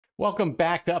Welcome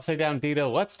back to Upside Down Data.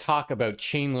 Let's talk about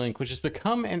Chainlink, which has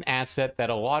become an asset that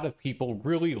a lot of people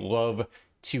really love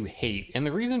to hate. And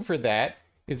the reason for that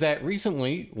is that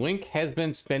recently, Link has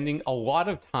been spending a lot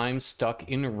of time stuck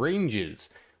in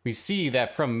ranges. We see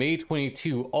that from May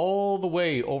 22 all the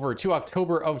way over to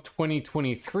October of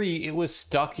 2023, it was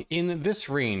stuck in this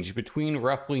range between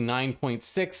roughly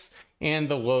 9.6 and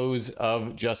the lows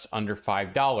of just under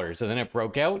 $5. And then it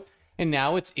broke out. And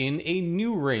now it's in a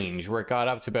new range where it got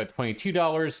up to about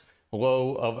 $22,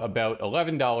 low of about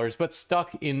 $11, but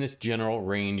stuck in this general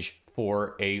range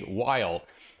for a while.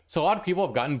 So a lot of people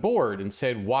have gotten bored and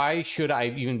said, why should I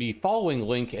even be following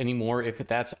Link anymore if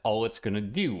that's all it's going to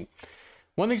do?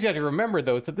 One thing you have to remember,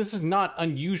 though, is that this is not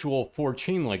unusual for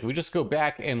Chainlink. If we just go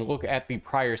back and look at the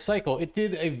prior cycle, it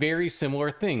did a very similar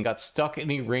thing, got stuck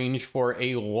in a range for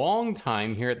a long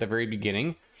time here at the very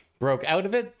beginning, broke out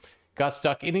of it, got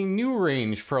stuck in a new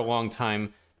range for a long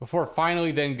time before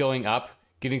finally then going up,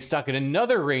 getting stuck in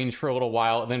another range for a little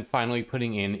while, and then finally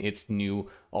putting in its new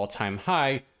all-time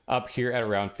high up here at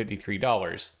around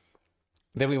 $53.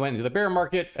 Then we went into the bear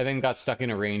market and then got stuck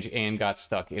in a range and got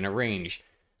stuck in a range.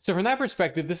 So from that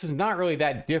perspective, this is not really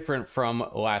that different from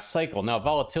last cycle. Now,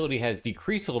 volatility has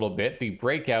decreased a little bit. The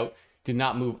breakout did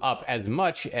not move up as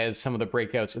much as some of the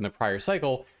breakouts in the prior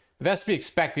cycle. That's to be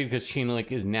expected because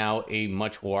Chainlink is now a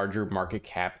much larger market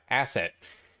cap asset.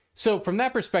 So from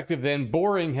that perspective, then,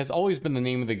 boring has always been the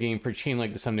name of the game for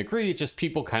Chainlink to some degree. It's just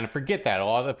people kind of forget that. A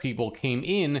lot of the people came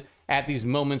in at these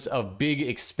moments of big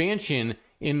expansion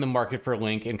in the market for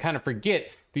Link and kind of forget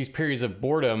these periods of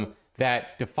boredom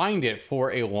that defined it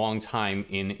for a long time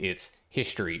in its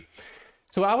history.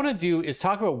 So what I want to do is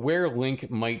talk about where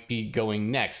Link might be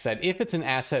going next, that if it's an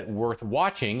asset worth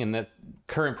watching and that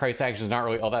current price action is not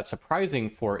really all that surprising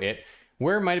for it,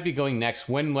 where might it be going next?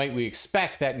 When might we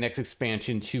expect that next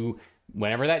expansion to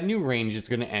whenever that new range is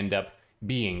going to end up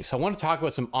being? So I want to talk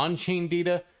about some on-chain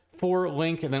data for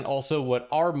Link and then also what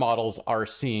our models are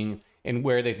seeing and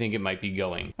where they think it might be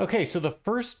going. Okay, so the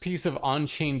first piece of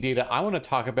on-chain data I want to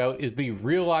talk about is the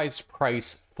realized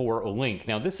price for Link.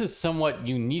 Now, this is somewhat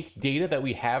unique data that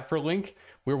we have for Link.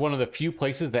 We're one of the few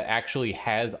places that actually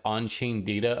has on-chain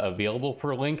data available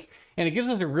for Link, and it gives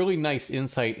us a really nice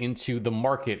insight into the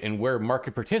market and where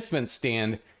market participants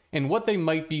stand and what they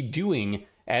might be doing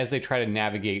as they try to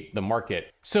navigate the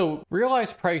market. So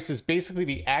realized price is basically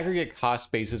the aggregate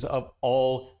cost basis of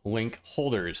all Link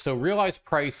holders. So realized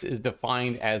price is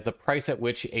defined as the price at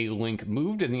which a Link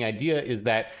moved. And the idea is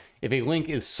that if a Link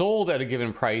is sold at a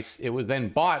given price, it was then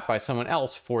bought by someone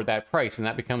else for that price. And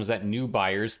that becomes that new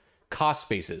buyer's cost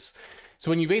basis.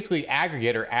 So when you basically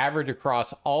aggregate or average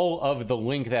across all of the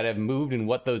Link that have moved and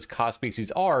what those cost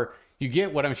bases are, you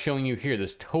get what I'm showing you here,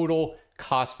 this total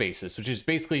cost basis, which is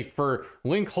basically for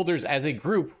Link holders as a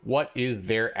group, what is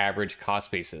their average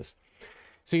cost basis.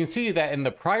 So you can see that in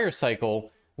the prior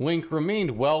cycle, Link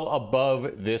remained well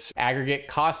above this aggregate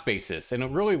cost basis. And it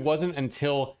really wasn't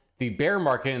until the bear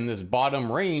market in this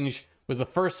bottom range was the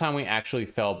first time we actually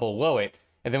fell below it.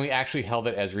 And then we actually held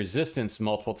it as resistance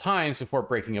multiple times before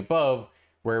breaking above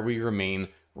where we remain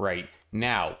right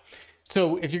now.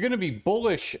 So if you're going to be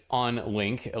bullish on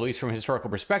Link, at least from a historical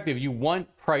perspective, you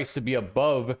want price to be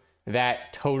above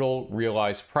that total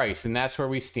realized price. And that's where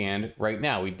we stand right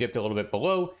now. We dipped a little bit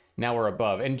below, now we're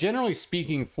above. And generally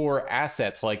speaking, for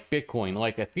assets like Bitcoin,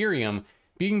 like Ethereum,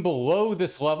 being below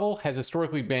this level has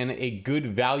historically been a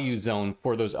good value zone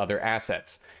for those other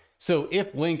assets. So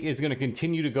if Link is going to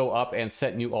continue to go up and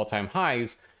set new all-time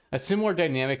highs, a similar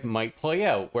dynamic might play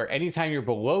out, where anytime you're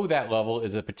below that level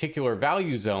is a particular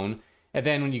value zone. And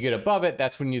then when you get above it,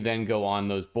 that's when you then go on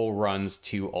those bull runs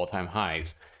to all-time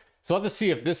highs. So we'll have to see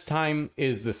if this time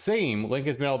is the same. Link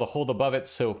has been able to hold above it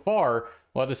so far.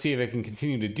 We'll have to see if it can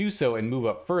continue to do so and move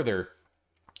up further.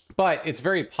 But it's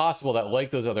very possible that,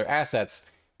 like those other assets,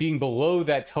 being below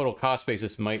that total cost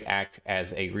basis might act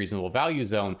as a reasonable value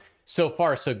zone. So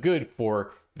far, so good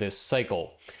for this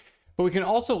cycle. But we can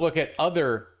also look at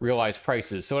other realized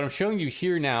prices. So what I'm showing you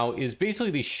here now is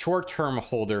basically the short-term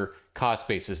holder cost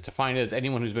basis, defined as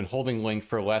anyone who's been holding Link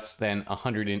for less than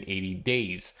 180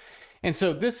 days. And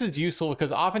so this is useful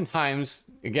because oftentimes,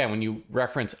 again, when you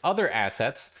reference other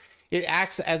assets, it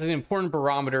acts as an important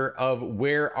barometer of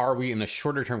where are we in a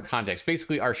shorter term context.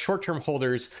 Basically, are short-term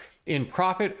holders in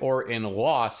profit or in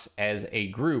loss as a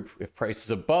group? If price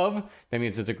is above, that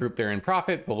means it's a group they're in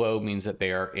profit. Below means that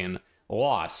they are in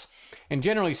loss. And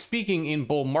generally speaking, in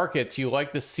bull markets, you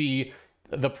like to see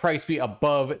the price be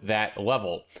above that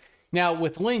level. Now,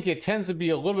 with Link, it tends to be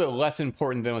a little bit less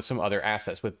important than with some other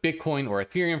assets. With Bitcoin or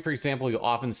Ethereum, for example, you'll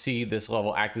often see this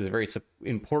level act as a very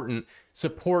important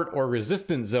support or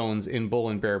resistance zones in bull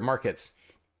and bear markets.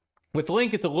 With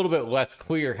Link, it's a little bit less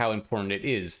clear how important it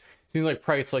is. It seems like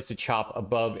price likes to chop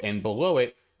above and below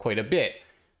it quite a bit.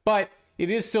 But it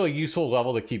is still a useful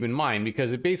level to keep in mind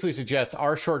because it basically suggests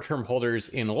our short-term holders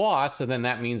in loss, and then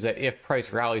that means that if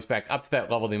price rallies back up to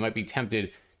that level, they might be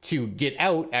tempted to get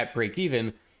out at break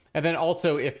even. And then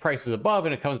also, if price is above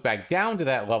and it comes back down to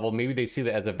that level, maybe they see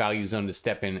that as a value zone to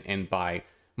step in and buy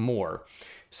more.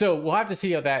 So we'll have to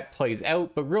see how that plays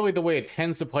out, but really the way it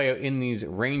tends to play out in these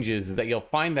ranges is that you'll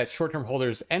find that short-term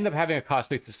holders end up having a cost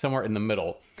basis somewhere in the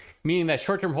middle, meaning that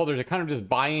short-term holders are kind of just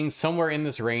buying somewhere in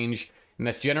this range, and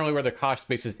that's generally where their cost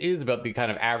basis is, about the kind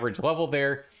of average level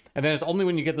there. And then it's only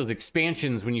when you get those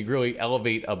expansions when you really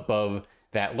elevate above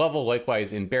that level.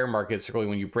 Likewise, in bear markets, really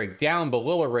when you break down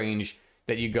below a range,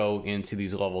 that you go into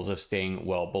these levels of staying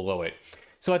well below it.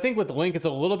 So I think with Link, it's a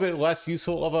little bit less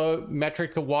useful of a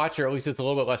metric to watch, or at least it's a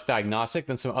little bit less diagnostic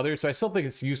than some others. So I still think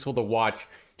it's useful to watch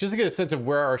just to get a sense of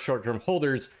where our short-term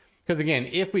holders, because again,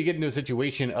 if we get into a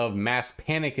situation of mass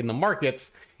panic in the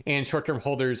markets and short-term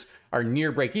holders are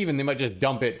near break even, they might just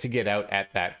dump it to get out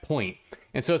at that point.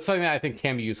 And so it's something that I think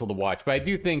can be useful to watch. But I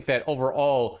do think that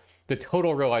overall, the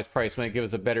total realized price might give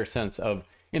us a better sense of,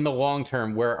 in the long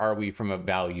term, where are we from a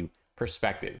value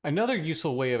perspective. Another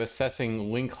useful way of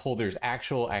assessing Link holders'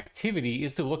 actual activity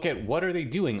is to look at what are they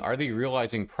doing. Are they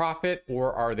realizing profit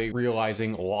or are they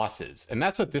realizing losses? And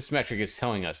that's what this metric is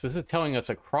telling us. This is telling us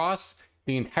across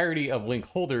the entirety of Link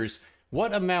holders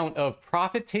what amount of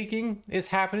profit taking is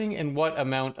happening and what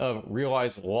amount of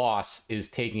realized loss is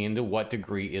taking, and to what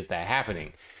degree is that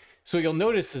happening. So you'll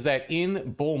notice is that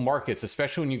in bull markets,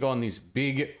 especially when you go on these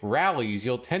big rallies,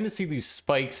 you'll tend to see these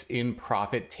spikes in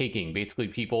profit taking. Basically,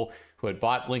 people who had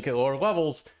bought Link at lower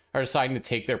levels are deciding to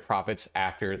take their profits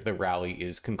after the rally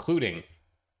is concluding.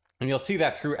 And you'll see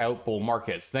that throughout bull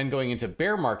markets. Then going into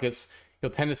bear markets,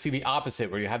 you'll tend to see the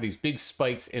opposite, where you have these big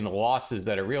spikes in losses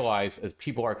that are realized as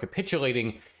people are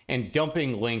capitulating and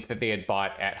dumping Link that they had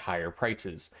bought at higher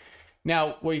prices.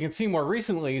 Now, what you can see more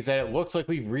recently is that it looks like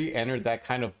we've re-entered that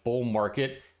kind of bull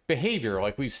market behavior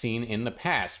like we've seen in the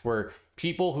past, where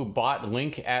people who bought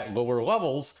Link at lower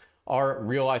levels are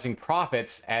realizing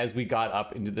profits as we got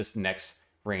up into this next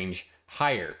range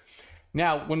higher.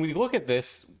 Now, when we look at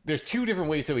this, there's two different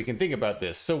ways that we can think about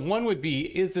this. So one would be,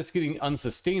 is this getting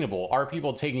unsustainable? Are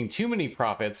people taking too many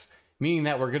profits, meaning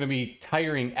that we're going to be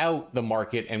tiring out the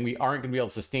market and we aren't going to be able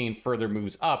to sustain further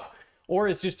moves up? Or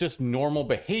is this just normal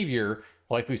behavior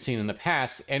like we've seen in the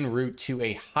past en route to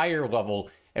a higher level,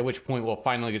 at which point we'll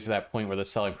finally get to that point where the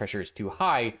selling pressure is too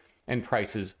high and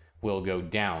prices will go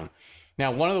down?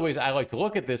 Now, one of the ways I like to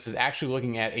look at this is actually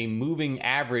looking at a moving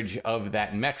average of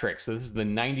that metric. So this is the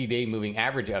 90-day moving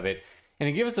average of it. And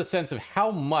it gives us a sense of how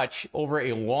much over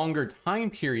a longer time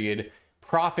period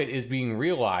profit is being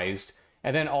realized,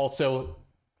 and then also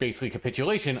basically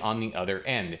capitulation on the other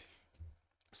end.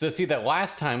 So see that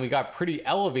last time we got pretty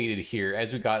elevated here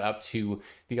as we got up to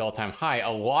the all-time high. A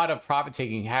lot of profit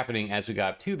taking happening as we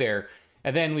got up to there.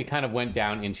 And then we kind of went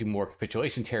down into more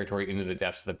capitulation territory into the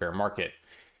depths of the bear market.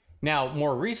 Now,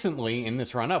 more recently in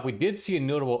this run up, we did see a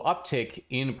notable uptick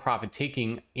in profit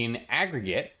taking in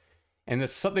aggregate. And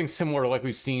that's something similar to like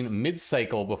we've seen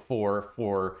mid-cycle before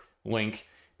for Link.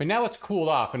 But now it's cooled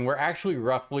off and we're actually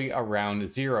roughly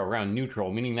around zero, around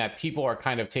neutral, meaning that people are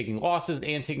kind of taking losses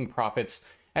and taking profits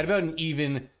at about an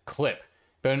even clip,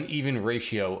 about an even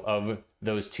ratio of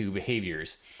those two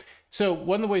behaviors. So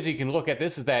one of the ways you can look at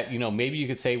this is that, maybe you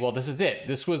could say, well, this is it.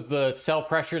 This was the sell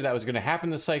pressure that was going to happen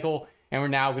this cycle, and we're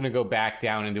now going to go back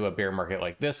down into a bear market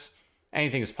like this.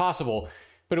 Anything is possible,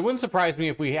 but it wouldn't surprise me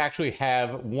if we actually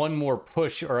have one more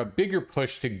push or a bigger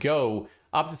push to go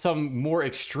up to some more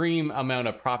extreme amount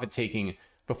of profit taking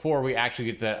before we actually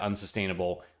get to that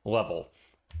unsustainable level.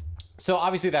 So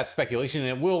obviously that's speculation, and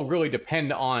it will really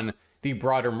depend on the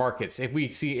broader markets. If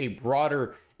we see a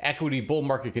broader equity bull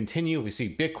market continue, if we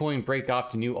see Bitcoin break off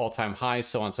to new all-time highs,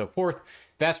 so on and so forth,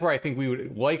 that's where I think we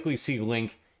would likely see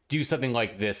Link do something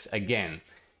like this again.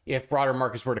 If broader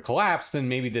markets were to collapse, then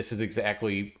maybe this is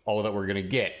exactly all that we're going to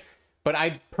get. But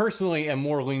I personally am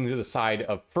more leaning to the side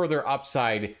of further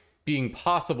upside being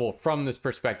possible from this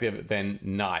perspective than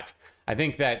not. I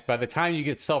think that by the time you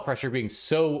get sell pressure being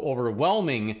so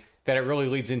overwhelming that it really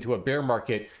leads into a bear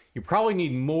market, you probably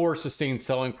need more sustained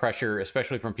selling pressure,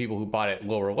 especially from people who bought at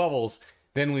lower levels,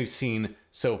 than we've seen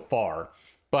so far.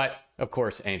 But Of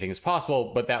course, anything is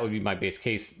possible, but that would be my base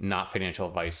case, not financial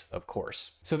advice, of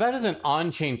course. So that is an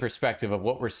on-chain perspective of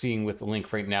what we're seeing with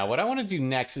Link right now. What I want to do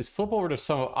next is flip over to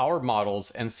some of our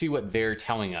models and see what they're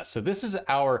telling us. So this is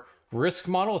our risk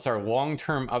model. It's our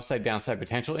long-term upside downside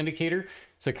potential indicator.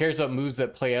 So it cares about moves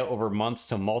that play out over months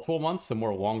to multiple months, so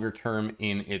more longer term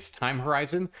in its time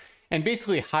horizon. And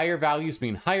basically higher values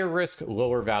mean higher risk,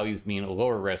 lower values mean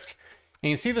lower risk.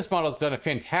 And you see this model has done a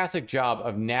fantastic job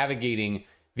of navigating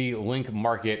the Link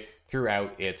market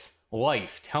throughout its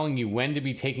life, telling you when to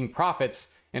be taking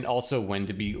profits and also when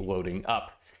to be loading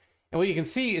up. And what you can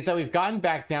see is that we've gotten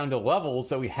back down to levels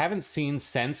that we haven't seen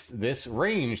since this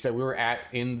range that we were at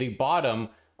in the bottom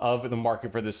of the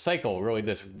market for this cycle, really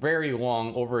this very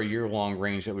long, over a year long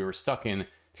range that we were stuck in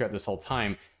throughout this whole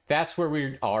time. That's where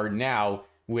we are now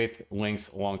with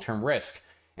Link's long-term risk.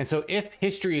 And so if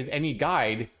history is any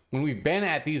guide, when we've been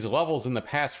at these levels in the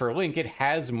past for Link, it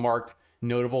has marked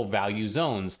notable value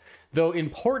zones. Though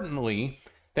importantly,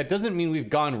 that doesn't mean we've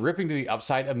gone ripping to the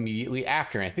upside immediately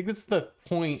after. And I think that's the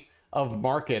point of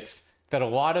markets that a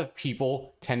lot of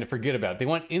people tend to forget about. They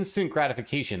want instant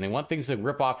gratification. They want things to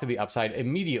rip off to the upside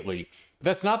immediately. But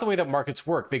that's not the way that markets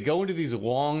work. They go into these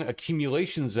long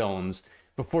accumulation zones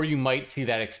before you might see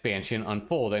that expansion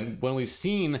unfold. And when we've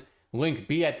seen Link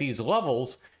be at these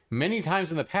levels, many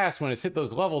times in the past when it's hit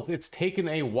those levels, it's taken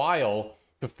a while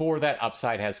before that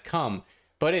upside has come,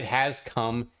 but it has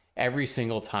come every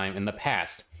single time in the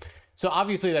past. So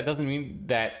obviously that doesn't mean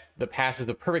that the past is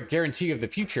the perfect guarantee of the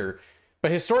future,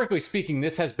 but historically speaking,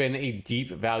 this has been a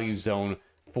deep value zone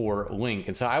for Link.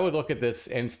 And so I would look at this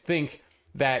and think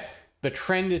that the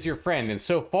trend is your friend. And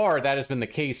so far that has been the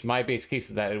case. My base case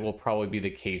is that it will probably be the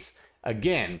case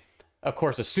again. Of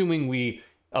course, assuming we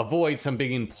avoid some big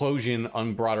implosion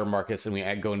on broader markets and we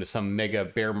go into some mega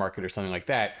bear market or something like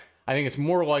that, I think it's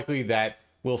more likely that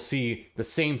we'll see the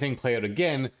same thing play out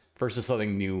again versus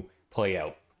something new play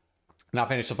out. Not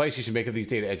financial advice, you should make of these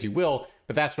data as you will,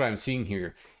 but that's what I'm seeing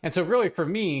here. And so really for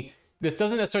me, this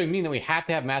doesn't necessarily mean that we have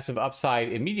to have massive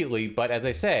upside immediately, but as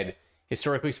I said,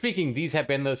 historically speaking, these have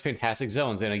been those fantastic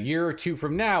zones. And a year or two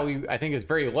from now, I think it's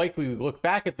very likely we look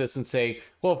back at this and say,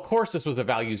 well, of course this was a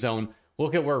value zone.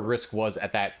 Look at where risk was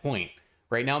at that point.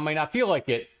 Right now it might not feel like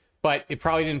it, but it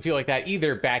probably didn't feel like that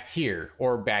either back here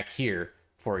or back here,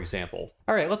 for example.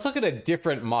 All right, let's look at a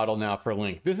different model now for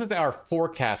Link. This is our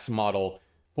forecast model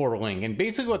for Link. And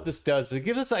basically what this does is it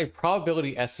gives us a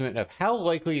probability estimate of how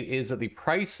likely it is that the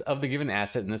price of the given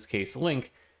asset, in this case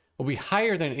Link, will be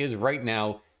higher than it is right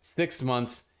now 6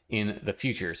 months in the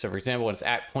future. So for example, when it's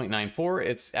at 0.94,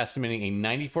 it's estimating a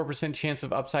 94% chance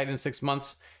of upside in 6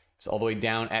 months. It's all the way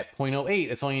down at 0.08.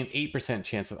 It's only an 8%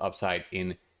 chance of upside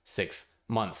in 6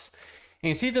 months. And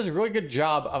you see it does a really good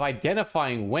job of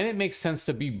identifying when it makes sense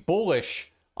to be bullish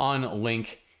on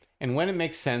Link and when it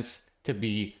makes sense to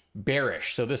be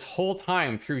bearish. So this whole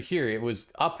time through here, it was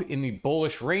up in the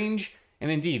bullish range. And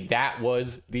indeed, that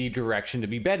was the direction to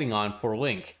be betting on for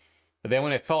Link. But then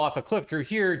when it fell off a cliff through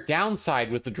here,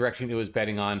 downside was the direction it was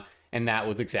betting on. And that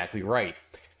was exactly right.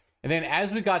 And then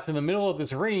as we got to the middle of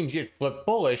this range, it flipped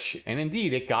bullish. And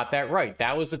indeed, it got that right.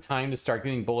 That was the time to start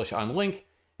getting bullish on Link.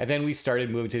 And then we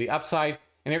started moving to the upside,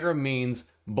 and it remains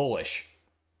bullish.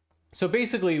 So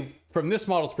basically, from this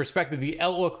model's perspective, the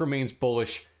outlook remains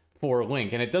bullish for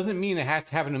Link. And it doesn't mean it has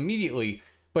to happen immediately,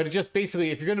 but it just basically,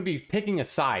 if you're going to be picking a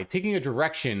side, picking a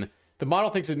direction, the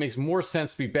model thinks it makes more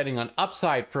sense to be betting on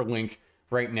upside for Link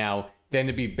right now than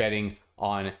to be betting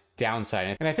on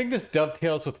downside. And I think this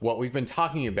dovetails with what we've been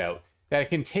talking about, that it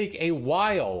can take a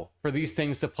while for these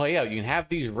things to play out. You can have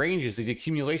these ranges, these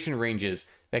accumulation ranges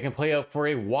that can play out for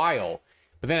a while.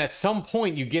 But then at some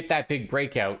point you get that big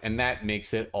breakout and that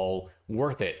makes it all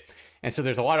worth it. And so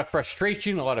there's a lot of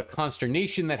frustration, a lot of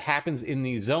consternation that happens in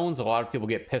these zones. A lot of people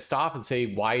get pissed off and say,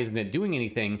 why isn't it doing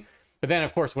anything? But then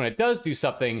of course, when it does do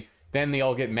something, then they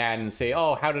all get mad and say,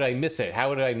 oh, how did I miss it?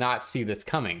 How did I not see this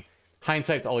coming?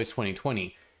 Hindsight's always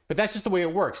 20/20. But that's just the way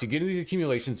it works. You get into these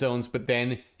accumulation zones, but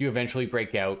then you eventually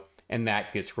break out and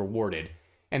that gets rewarded.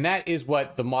 And that is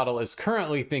what the model is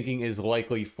currently thinking is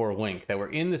likely for Link, that we're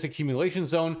in this accumulation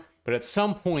zone, but at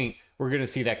some point we're going to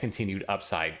see that continued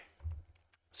upside.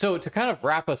 So to kind of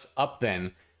wrap us up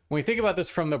then, when we think about this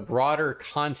from the broader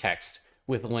context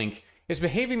with Link, it's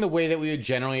behaving the way that we would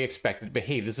generally expect it to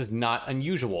behave. This is not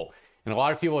unusual. And a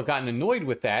lot of people have gotten annoyed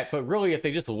with that, but really if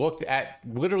they just looked at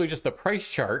literally just the price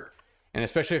chart, and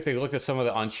especially if they looked at some of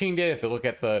the on-chain data, if they look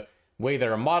at the way that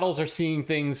our models are seeing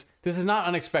things, this is not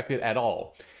unexpected at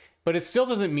all. But it still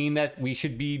doesn't mean that we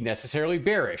should be necessarily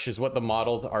bearish, is what the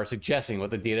models are suggesting,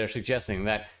 what the data are suggesting,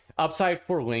 that upside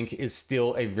for Link is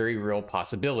still a very real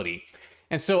possibility.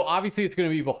 And so obviously it's going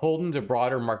to be beholden to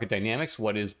broader market dynamics.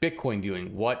 What is Bitcoin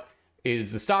doing? What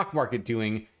is the stock market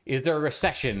doing? Is there a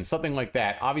recession? Something like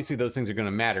that. Obviously those things are going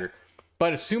to matter.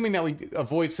 But assuming that we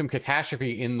avoid some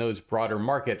catastrophe in those broader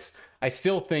markets, I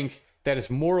still think that it's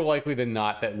more likely than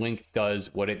not that Link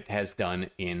does what it has done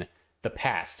in the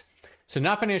past. So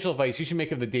not financial advice, you should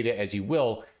make of the data as you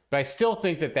will, but I still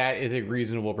think that that is a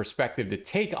reasonable perspective to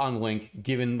take on Link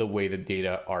given the way the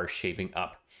data are shaping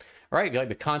up. All right, if you like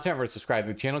the content, remember to subscribe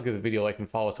to the channel, give the video a like, and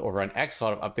follow us over on X. A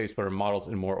lot of updates about our models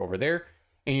and more over there.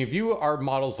 And you view our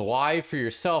models live for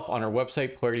yourself on our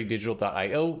website,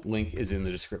 polaritydigital.io. Link is in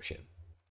the description.